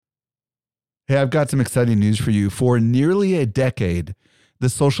Hey, I've got some exciting news for you. For nearly a decade, the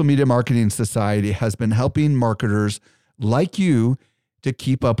Social Media Marketing Society has been helping marketers like you to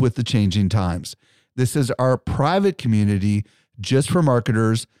keep up with the changing times. This is our private community just for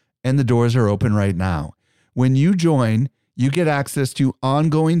marketers, and the doors are open right now. When you join, you get access to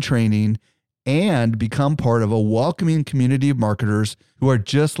ongoing training and become part of a welcoming community of marketers who are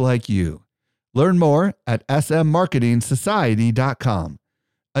just like you. Learn more at smmarketingsociety.com.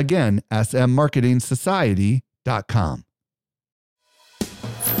 Again, smmarketingsociety.com.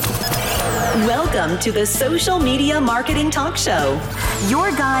 Welcome to the Social Media Marketing Talk Show,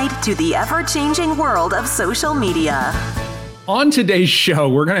 your guide to the ever-changing world of social media. On today's show,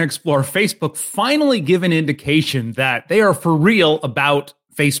 we're going to explore Facebook finally give an indication that they are for real about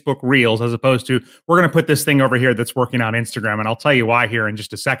Facebook Reels, as opposed to, we're going to put this thing over here that's working on Instagram, and I'll tell you why here in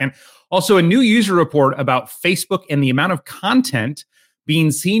just a second. Also, a new user report about Facebook and the amount of content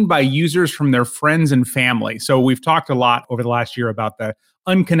being seen by users from their friends and family. So we've talked a lot over the last year about the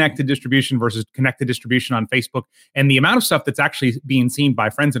unconnected distribution versus connected distribution on Facebook, and the amount of stuff that's actually being seen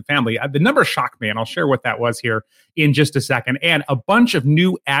by friends and family. The number shocked me, and I'll share what that was here in just a second. And a bunch of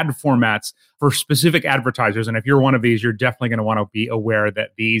new ad formats for specific advertisers. And if you're one of these, you're definitely going to want to be aware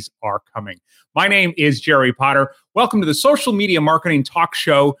that these are coming. My name is Jerry Potter. Welcome to the Social Media Marketing Talk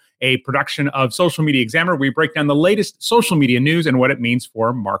Show, a production of Social Media Examiner. We break down the latest social media news and what it means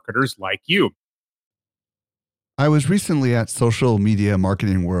for marketers like you. I was recently at Social Media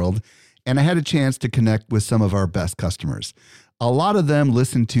Marketing World, and I had a chance to connect with some of our best customers. A lot of them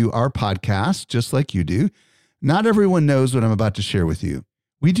listen to our podcast, just like you do. Not everyone knows what I'm about to share with you.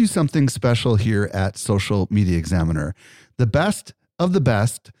 We do something special here at Social Media Examiner. The best of the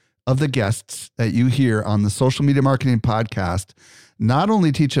guests that you hear on the Social Media Marketing Podcast not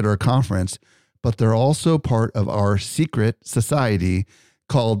only teach at our conference, but they're also part of our secret society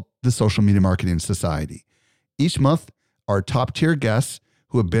called the Social Media Marketing Society. Each month, our top-tier guests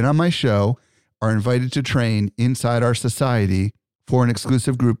who have been on my show are invited to train inside our society for an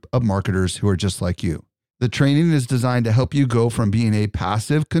exclusive group of marketers who are just like you. The training is designed to help you go from being a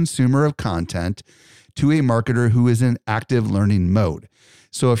passive consumer of content to a marketer who is in active learning mode.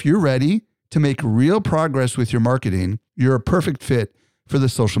 So if you're ready to make real progress with your marketing, you're a perfect fit for the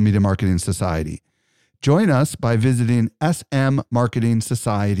Social Media Marketing Society. Join us by visiting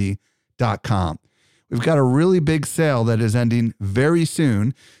smmarketingsociety.com. We've got a really big sale that is ending very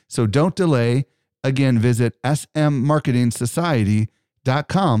soon, so don't delay. Again, visit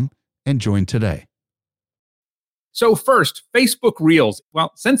smmarketingsociety.com and join today. So first, Facebook Reels.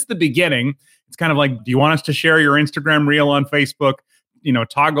 Well, since the beginning, it's kind of like, do you want us to share your Instagram Reel on Facebook?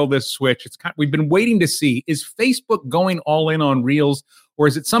 Toggle this switch. We've been waiting to see, is Facebook going all in on Reels, or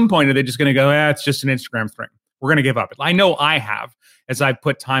is at some point are they just going to go, it's just an Instagram thing? We're going to give up. I know I have, as I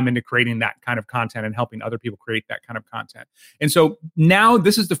put time into creating that kind of content and helping other people create that kind of content. And so now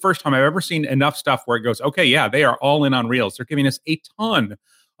this is the first time I've ever seen enough stuff where it goes, okay, yeah, they are all in on Reels. They're giving us a ton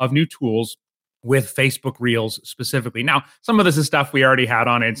of new tools with Facebook Reels specifically. Now, some of this is stuff we already had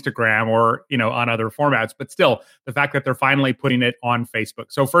on Instagram or, on other formats, but still the fact that they're finally putting it on Facebook.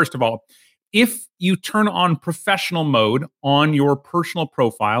 So first of all, if you turn on professional mode on your personal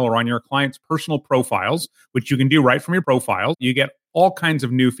profile or on your client's personal profiles, which you can do right from your profile, you get all kinds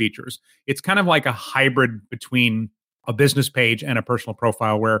of new features. It's kind of like a hybrid between a business page and a personal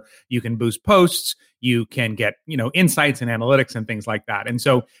profile where you can boost posts, you can get, insights and analytics and things like that. And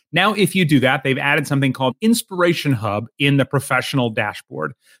so now if you do that, they've added something called Inspiration Hub in the professional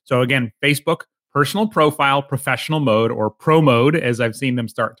dashboard. So again, Facebook, personal profile, professional mode, or pro mode, as I've seen them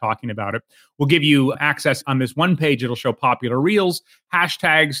start talking about it, will give you access on this one page. It'll show popular reels,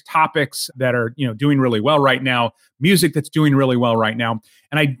 hashtags, topics that are, doing really well right now, music that's doing really well right now.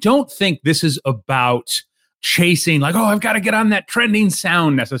 And I don't think this is about chasing I've got to get on that trending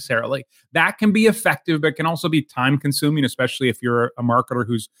sound necessarily. That can be effective, but can also be time consuming, especially if you're a marketer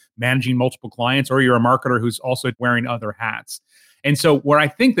who's managing multiple clients or you're a marketer who's also wearing other hats. And so where I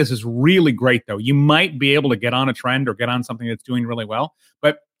think this is really great, though, you might be able to get on a trend or get on something that's doing really well.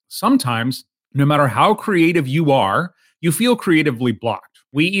 But sometimes, no matter how creative you are, you feel creatively blocked.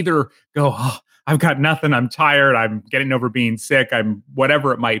 We either go, I've got nothing. I'm tired. I'm getting over being sick. I'm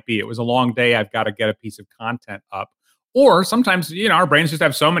whatever it might be. It was a long day. I've got to get a piece of content up. Or sometimes, our brains just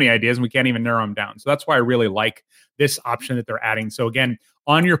have so many ideas and we can't even narrow them down. So that's why I really like this option that they're adding. So again,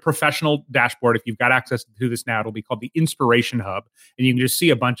 on your professional dashboard, if you've got access to this now, it'll be called the Inspiration Hub. And you can just see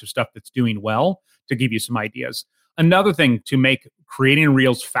a bunch of stuff that's doing well to give you some ideas. Another thing to make creating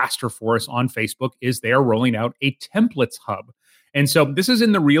Reels faster for us on Facebook is they are rolling out a templates hub. And so this is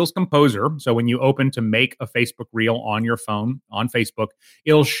in the Reels Composer. So when you open to make a Facebook Reel on your phone, on Facebook,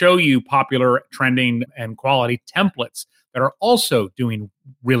 it'll show you popular, trending, and quality templates that are also doing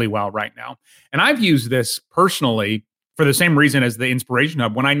really well right now. And I've used this personally for the same reason as the Inspiration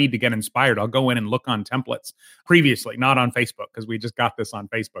Hub. When I need to get inspired, I'll go in and look on templates previously, not on Facebook, because we just got this on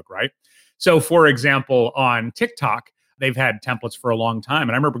Facebook, right? So for example, on TikTok, they've had templates for a long time.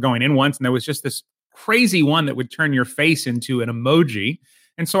 And I remember going in once and there was just this crazy one that would turn your face into an emoji.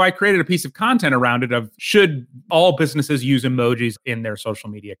 And so I created a piece of content around it of should all businesses use emojis in their social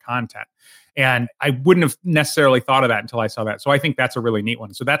media content? And I wouldn't have necessarily thought of that until I saw that. So I think that's a really neat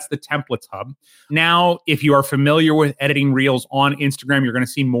one. So that's the Templates Hub. Now, if you are familiar with editing Reels on Instagram, you're going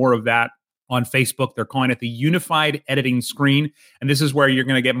to see more of that on Facebook. They're calling it the Unified Editing Screen. And this is where you're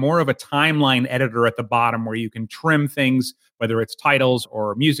going to get more of a timeline editor at the bottom where you can trim things, whether it's titles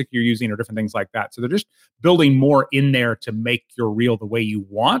or music you're using or different things like that. So they're just building more in there to make your reel the way you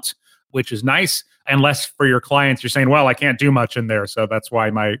want, which is nice. Unless for your clients, you're saying, well, I can't do much in there. So that's why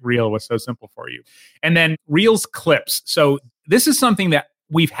my reel was so simple for you. And then Reels Clips. So this is something that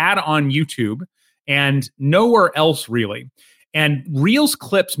we've had on YouTube and nowhere else really. And Reels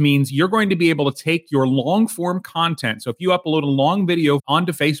Clips means you're going to be able to take your long form content. So if you upload a long video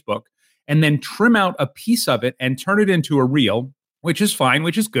onto Facebook and then trim out a piece of it and turn it into a reel, which is fine,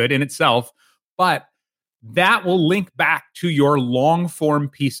 which is good in itself, but that will link back to your long form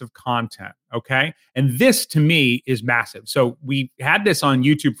piece of content. Okay. And this to me is massive. So we had this on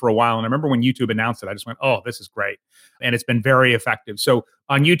YouTube for a while. And I remember when YouTube announced it, I just went, oh, this is great. And it's been very effective. So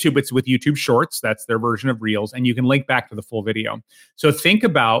on YouTube, it's with YouTube Shorts. That's their version of Reels. And you can link back to the full video. So think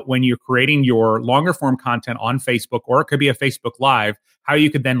about when you're creating your longer form content on Facebook, or it could be a Facebook Live, how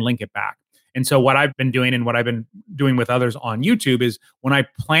you could then link it back. And so what I've been doing and what I've been doing with others on YouTube is when I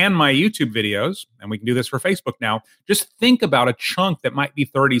plan my YouTube videos, and we can do this for Facebook now, just think about a chunk that might be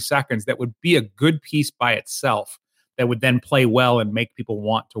 30 seconds that would be a good piece by itself that would then play well and make people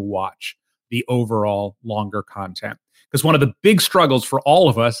want to watch the overall longer content. Because one of the big struggles for all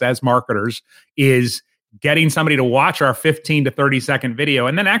of us as marketers is getting somebody to watch our 15 to 30 second video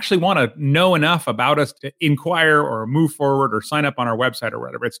and then actually want to know enough about us to inquire or move forward or sign up on our website or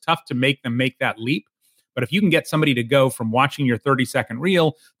whatever. It's tough to make them make that leap. But if you can get somebody to go from watching your 30-second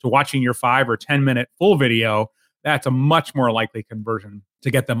reel to watching your 5 or 10-minute full video, that's a much more likely conversion to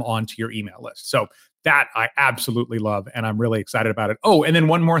get them onto your email list. So that I absolutely love, and I'm really excited about it. Oh, and then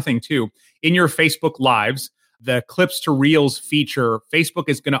one more thing too. In your Facebook Lives, the Clips to Reels feature, Facebook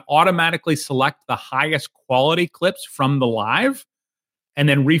is going to automatically select the highest quality clips from the live and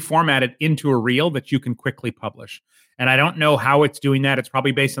then reformat it into a reel that you can quickly publish. And I don't know how it's doing that. It's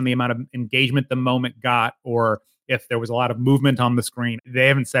probably based on the amount of engagement the moment got, or if there was a lot of movement on the screen. They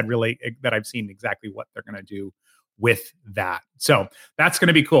haven't said really that I've seen exactly what they're going to do with that. So that's going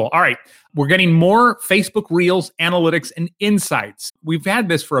to be cool. All right. We're getting more Facebook Reels analytics and insights. We've had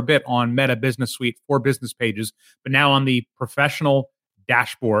this for a bit on Meta Business Suite for business pages, but now on the professional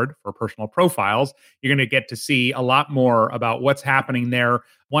dashboard for personal profiles, you're going to get to see a lot more about what's happening there.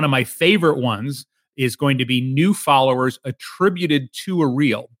 One of my favorite ones is going to be new followers attributed to a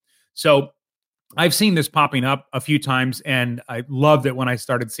reel. So I've seen this popping up a few times, and I loved it when I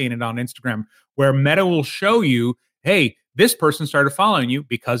started seeing it on Instagram, where Meta will show you, hey, this person started following you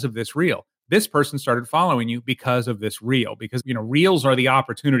because of this reel. This person started following you because of this reel. Because, reels are the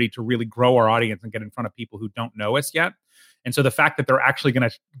opportunity to really grow our audience and get in front of people who don't know us yet. And so the fact that they're actually going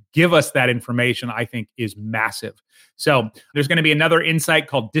to give us that information, I think, is massive. So there's going to be another insight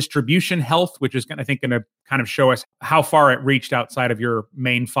called distribution health, which is going to kind of show us how far it reached outside of your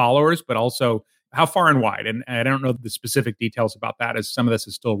main followers, but also how far and wide. And I don't know the specific details about that, as some of this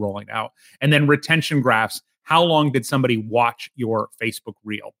is still rolling out. And then retention graphs. How long did somebody watch your Facebook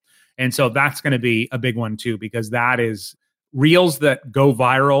reel? And so that's going to be a big one too, because that is reels that go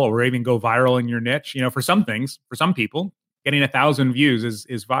viral or even go viral in your niche. For some things, for some people, getting 1,000 views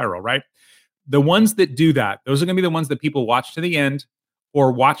is viral, right? The ones that do that, those are going to be the ones that people watch to the end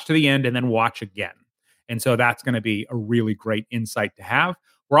or watch to the end and then watch again. And so that's going to be a really great insight to have.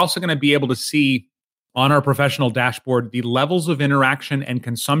 We're also going to be able to see on our professional dashboard the levels of interaction and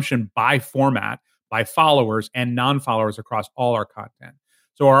consumption by format, by followers and non-followers across all our content.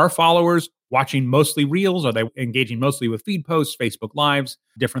 So are our followers watching mostly reels? Are they engaging mostly with feed posts, Facebook Lives,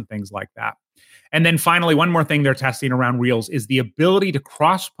 different things like that? And then finally, one more thing they're testing around reels is the ability to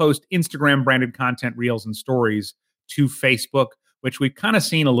cross-post Instagram branded content, reels, and stories to Facebook, which we've kind of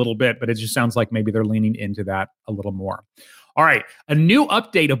seen a little bit, but it just sounds like maybe they're leaning into that a little more. All right, a new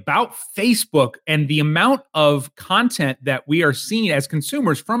update about Facebook and the amount of content that we are seeing as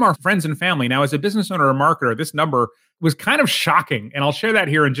consumers from our friends and family. Now, as a business owner or marketer, this number was kind of shocking. And I'll share that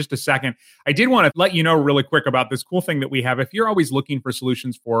here in just a second. I did want to let you know really quick about this cool thing that we have. If you're always looking for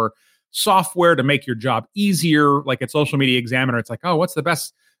solutions for software to make your job easier, like at Social Media Examiner, it's like, oh, what's the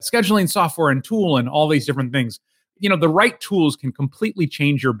best scheduling software and tool and all these different things. The right tools can completely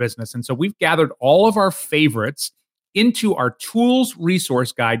change your business. And so we've gathered all of our favorites into our tools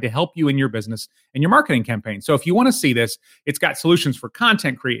resource guide to help you in your business and your marketing campaign. So if you want to see this, it's got solutions for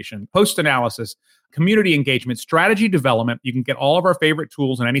content creation, post analysis, community engagement, strategy development. You can get all of our favorite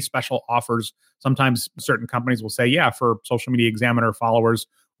tools and any special offers. Sometimes certain companies will say, yeah, for Social Media Examiner followers,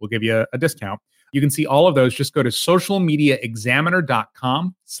 we'll give you a discount. You can see all of those. Just go to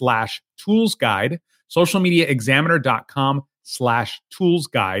socialmediaexaminer.com/tools guide, socialmediaexaminer.com/tools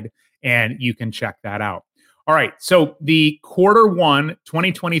guide, and you can check that out. All right. So the Q1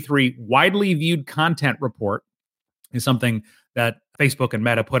 2023 widely viewed content report is something that Facebook and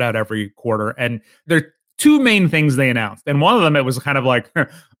Meta put out every quarter. And there are two main things they announced. And one of them, it was kind of like,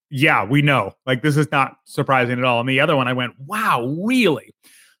 yeah, we know. Like, this is not surprising at all. And the other one, I went, wow, really?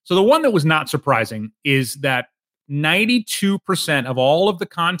 So the one that was not surprising is that 92% of all of the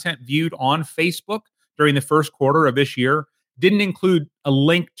content viewed on Facebook during the first quarter of this year didn't include a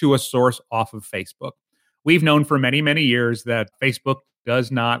link to a source off of Facebook. We've known for many, many years that Facebook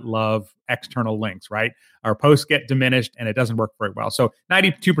does not love external links, right? Our posts get diminished and it doesn't work very well. So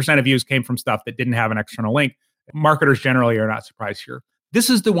 92% of views came from stuff that didn't have an external link. Marketers generally are not surprised here. This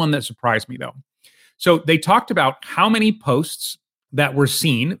is the one that surprised me though. So they talked about how many posts that were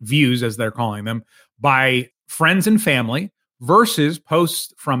seen, views as they're calling them, by friends and family versus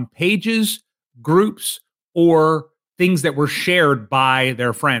posts from pages, groups, or things that were shared by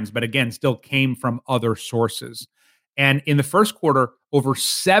their friends, but again, still came from other sources. And in the first quarter, over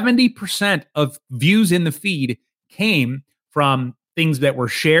 70% of views in the feed came from things that were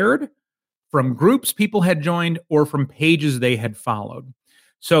shared, from groups people had joined, or from pages they had followed.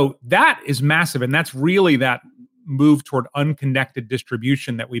 So that is massive. And that's really that move toward unconnected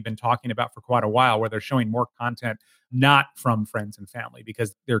distribution that we've been talking about for quite a while, where they're showing more content not from friends and family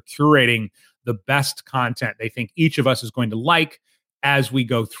because they're curating the best content they think each of us is going to like as we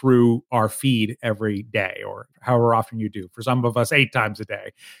go through our feed every day, or however often you do. For some of us, 8 times a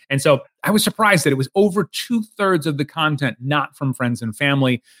day. And so I was surprised that it was over 2/3 of the content not from friends and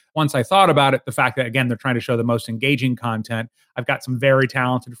family. Once I thought about it, the fact that, again, they're trying to show the most engaging content. I've got some very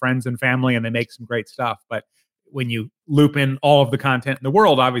talented friends and family, and they make some great stuff. But when you loop in all of the content in the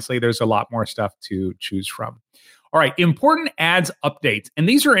world, obviously there's a lot more stuff to choose from. All right, important ads updates. And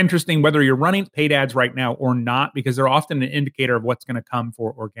these are interesting whether you're running paid ads right now or not, because they're often an indicator of what's going to come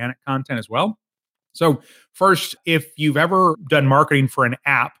for organic content as well. So first, if you've ever done marketing for an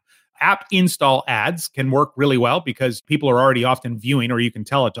app install ads can work really well because people are already often viewing, or you can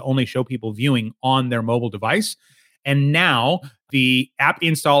tell it to only show people viewing on their mobile device. And now the app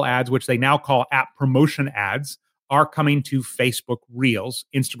install ads, which they now call app promotion ads, are coming to Facebook Reels,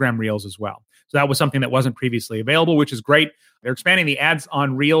 Instagram Reels as well. So that was something that wasn't previously available, which is great. They're expanding the ads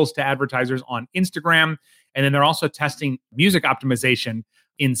on Reels to advertisers on Instagram. And then they're also testing music optimization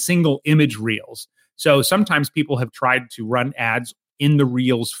in single image Reels. So sometimes people have tried to run ads in the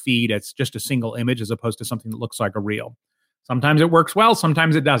Reels feed. It's just a single image as opposed to something that looks like a reel. Sometimes it works well,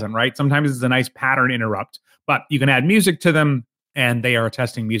 sometimes it doesn't, right? Sometimes it's a nice pattern interrupt, but you can add music to them. And they are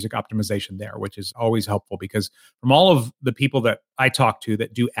testing music optimization there, which is always helpful because from all of the people that I talk to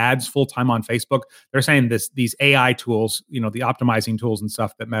that do ads full-time on Facebook, they're saying these AI tools, the optimizing tools and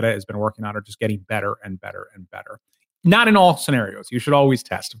stuff that Meta has been working on are just getting better and better and better. Not in all scenarios. You should always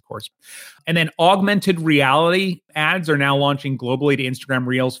test, of course. And then augmented reality ads are now launching globally to Instagram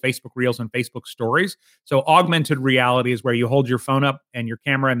Reels, Facebook Reels, and Facebook Stories. So augmented reality is where you hold your phone up and your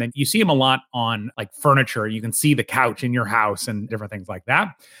camera, and then you see them a lot on like furniture. You can see the couch in your house and different things like that.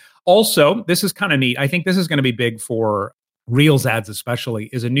 Also, this is kind of neat. I think this is going to be big for Reels ads especially,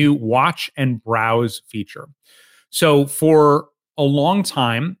 is a new watch and browse feature. So for a long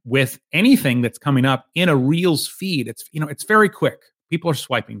time with anything that's coming up in a Reels feed, it's very quick. People are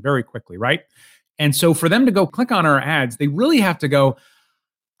swiping very quickly, right? And so for them to go click on our ads, they really have to go,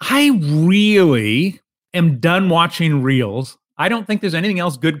 I really am done watching Reels. I don't think there's anything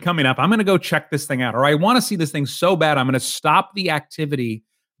else good coming up. I'm going to go check this thing out. Or I want to see this thing so bad, I'm going to stop the activity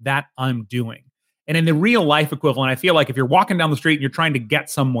that I'm doing. And in the real life equivalent, I feel like if you're walking down the street and you're trying to get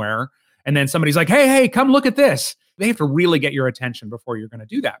somewhere, and then somebody's like, hey, come look at this. They have to really get your attention before you're going to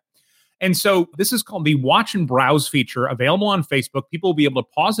do that. And so this is called the Watch and Browse feature, available on Facebook. People will be able to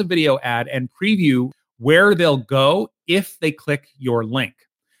pause a video ad and preview where they'll go if they click your link.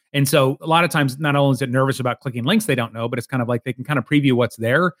 And so a lot of times, not only is it nervous about clicking links they don't know, but it's kind of like they can kind of preview what's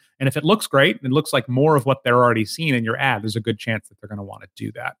there. And if it looks great, it looks like more of what they're already seeing in your ad, there's a good chance that they're going to want to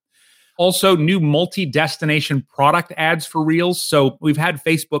do that. Also, new multi-destination product ads for Reels. So we've had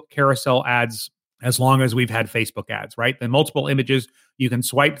Facebook carousel ads as long as we've had Facebook ads, right? The multiple images you can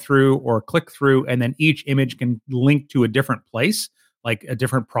swipe through or click through, and then each image can link to a different place, like a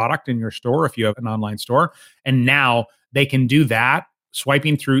different product in your store if you have an online store. And now they can do that,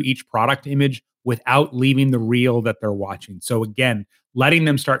 swiping through each product image without leaving the reel that they're watching. So again, letting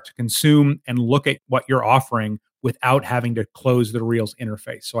them start to consume and look at what you're offering without having to close the Reels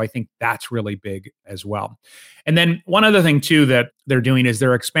interface. So I think that's really big as well. And then one other thing too that they're doing is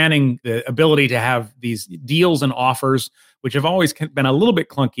they're expanding the ability to have these deals and offers, which have always been a little bit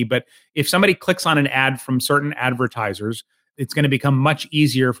clunky. But if somebody clicks on an ad from certain advertisers, it's going to become much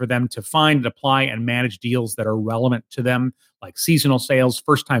easier for them to find, apply, and manage deals that are relevant to them, like seasonal sales,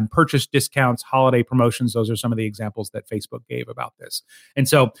 first-time purchase discounts, holiday promotions. Those are some of the examples that Facebook gave about this. And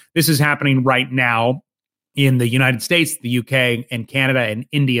so this is happening right now in the United States, the UK, and Canada, and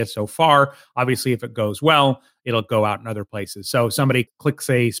India so far. Obviously, if it goes well, it'll go out in other places. So somebody clicks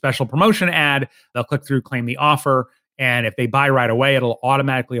a special promotion ad, they'll click through, claim the offer, and if they buy right away, it'll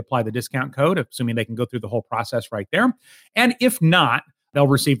automatically apply the discount code, assuming they can go through the whole process right there. And if not, they'll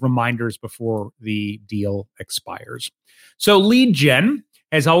receive reminders before the deal expires. So lead gen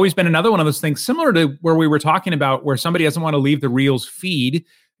has always been another one of those things, similar to where we were talking about, where somebody doesn't want to leave the Reels feed.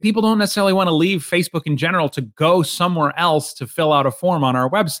 People don't necessarily want to leave Facebook in general to go somewhere else to fill out a form on our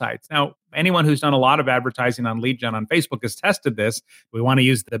websites. Now, anyone who's done a lot of advertising on lead gen on Facebook has tested this. We want to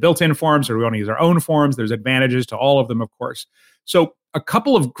use the built-in forms or we want to use our own forms. There's advantages to all of them, of course. So a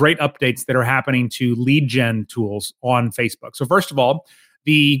couple of great updates that are happening to lead gen tools on Facebook. So first of all,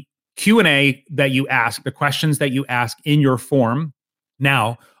 the Q&A that you ask, the questions that you ask in your form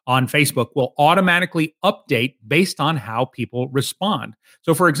now on Facebook will automatically update based on how people respond.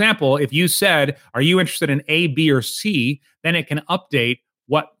 So for example, if you said, are you interested in A, B, or C? Then it can update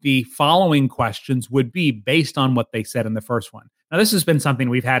what the following questions would be based on what they said in the first one. Now, this has been something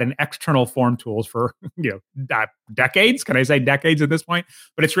we've had in external form tools for decades. Can I say decades at this point?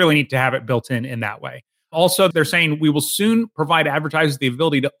 But it's really neat to have it built in that way. Also, they're saying we will soon provide advertisers the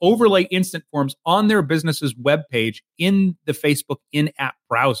ability to overlay instant forms on their business's webpage in the Facebook in-app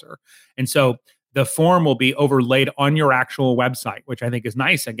browser. And so the form will be overlaid on your actual website, which I think is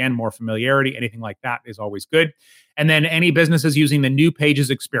nice. Again, more familiarity, anything like that is always good. And then any businesses using the new Pages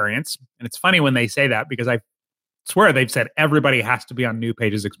experience. And it's funny when they say that because I swear they've said everybody has to be on new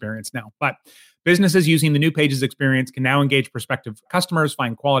Pages experience now. But businesses using the new Pages experience can now engage prospective customers,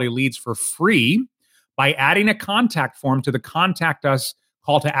 find quality leads for free by adding a contact form to the Contact Us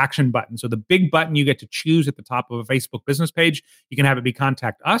call to action button. So the big button you get to choose at the top of a Facebook business page, you can have it be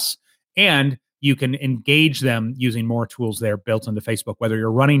Contact Us, and you can engage them using more tools there built into Facebook, whether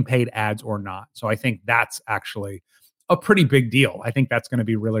you're running paid ads or not. So I think that's actually a pretty big deal. I think that's going to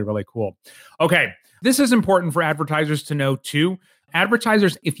be really, really cool. Okay, this is important for advertisers to know too.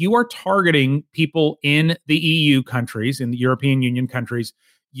 Advertisers, if you are targeting people in the EU countries, in the European Union countries,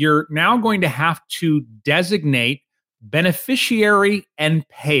 you're now going to have to designate beneficiary and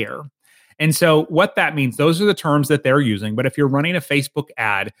payer. And so what that means, those are the terms that they're using. But if you're running a Facebook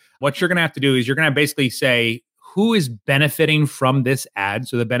ad, what you're going to have to do is you're going to basically say who is benefiting from this ad,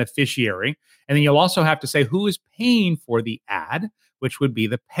 so the beneficiary. And then you'll also have to say who is paying for the ad, which would be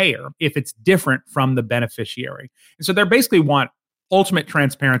the payer, if it's different from the beneficiary. And so they basically want ultimate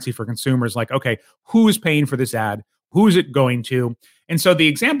transparency for consumers, like, okay, who is paying for this ad? Who is it going to? And so the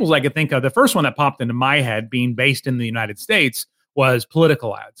examples I could think of, the first one that popped into my head being based in the United States was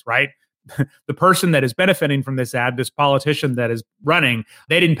political ads, right? The person that is benefiting from this ad, this politician that is running,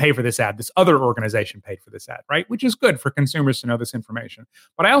 they didn't pay for this ad. This other organization paid for this ad, right? Which is good for consumers to know this information.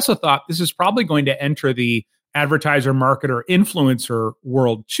 But I also thought this is probably going to enter the advertiser, marketer, influencer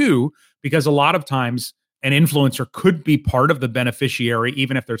world too, because a lot of times an influencer could be part of the beneficiary,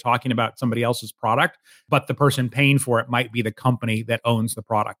 even if they're talking about somebody else's product, but the person paying for it might be the company that owns the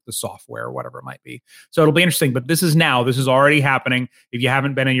product, the software, whatever it might be. So it'll be interesting, but this is already happening. If you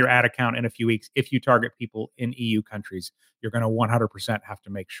haven't been in your ad account in a few weeks, if you target people in EU countries, you're going to 100% have to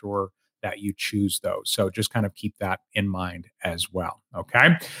make sure that you choose those. So just kind of keep that in mind as well.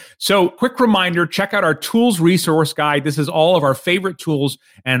 Okay. So quick reminder, check out our tools resource guide. This is all of our favorite tools,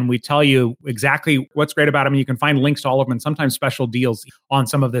 and we tell you exactly what's great about them. And you can find links to all of them and sometimes special deals on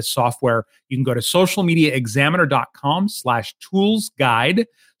some of this software. You can go to socialmediaexaminer.com/tools guide,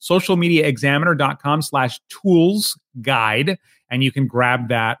 socialmediaexaminer.com/tools guide, and you can grab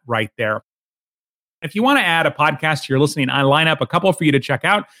that right there. If you want to add a podcast to your listening lineup, a couple for you to check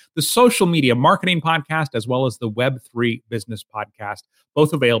out: the Social Media Marketing Podcast, as well as the Web3 Business Podcast,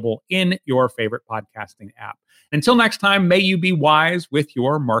 both available in your favorite podcasting app. Until next time, may you be wise with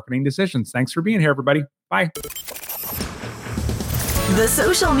your marketing decisions. Thanks for being here, everybody. Bye. The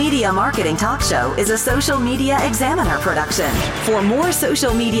Social Media Marketing Talk Show is a Social Media Examiner production. For more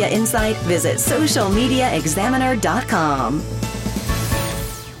social media insight, visit socialmediaexaminer.com.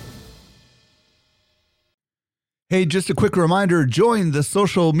 Hey, just a quick reminder, join the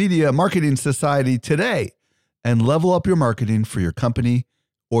Social Media Marketing Society today and level up your marketing for your company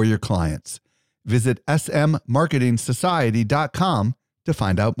or your clients. Visit smmarketingsociety.com to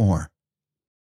find out more.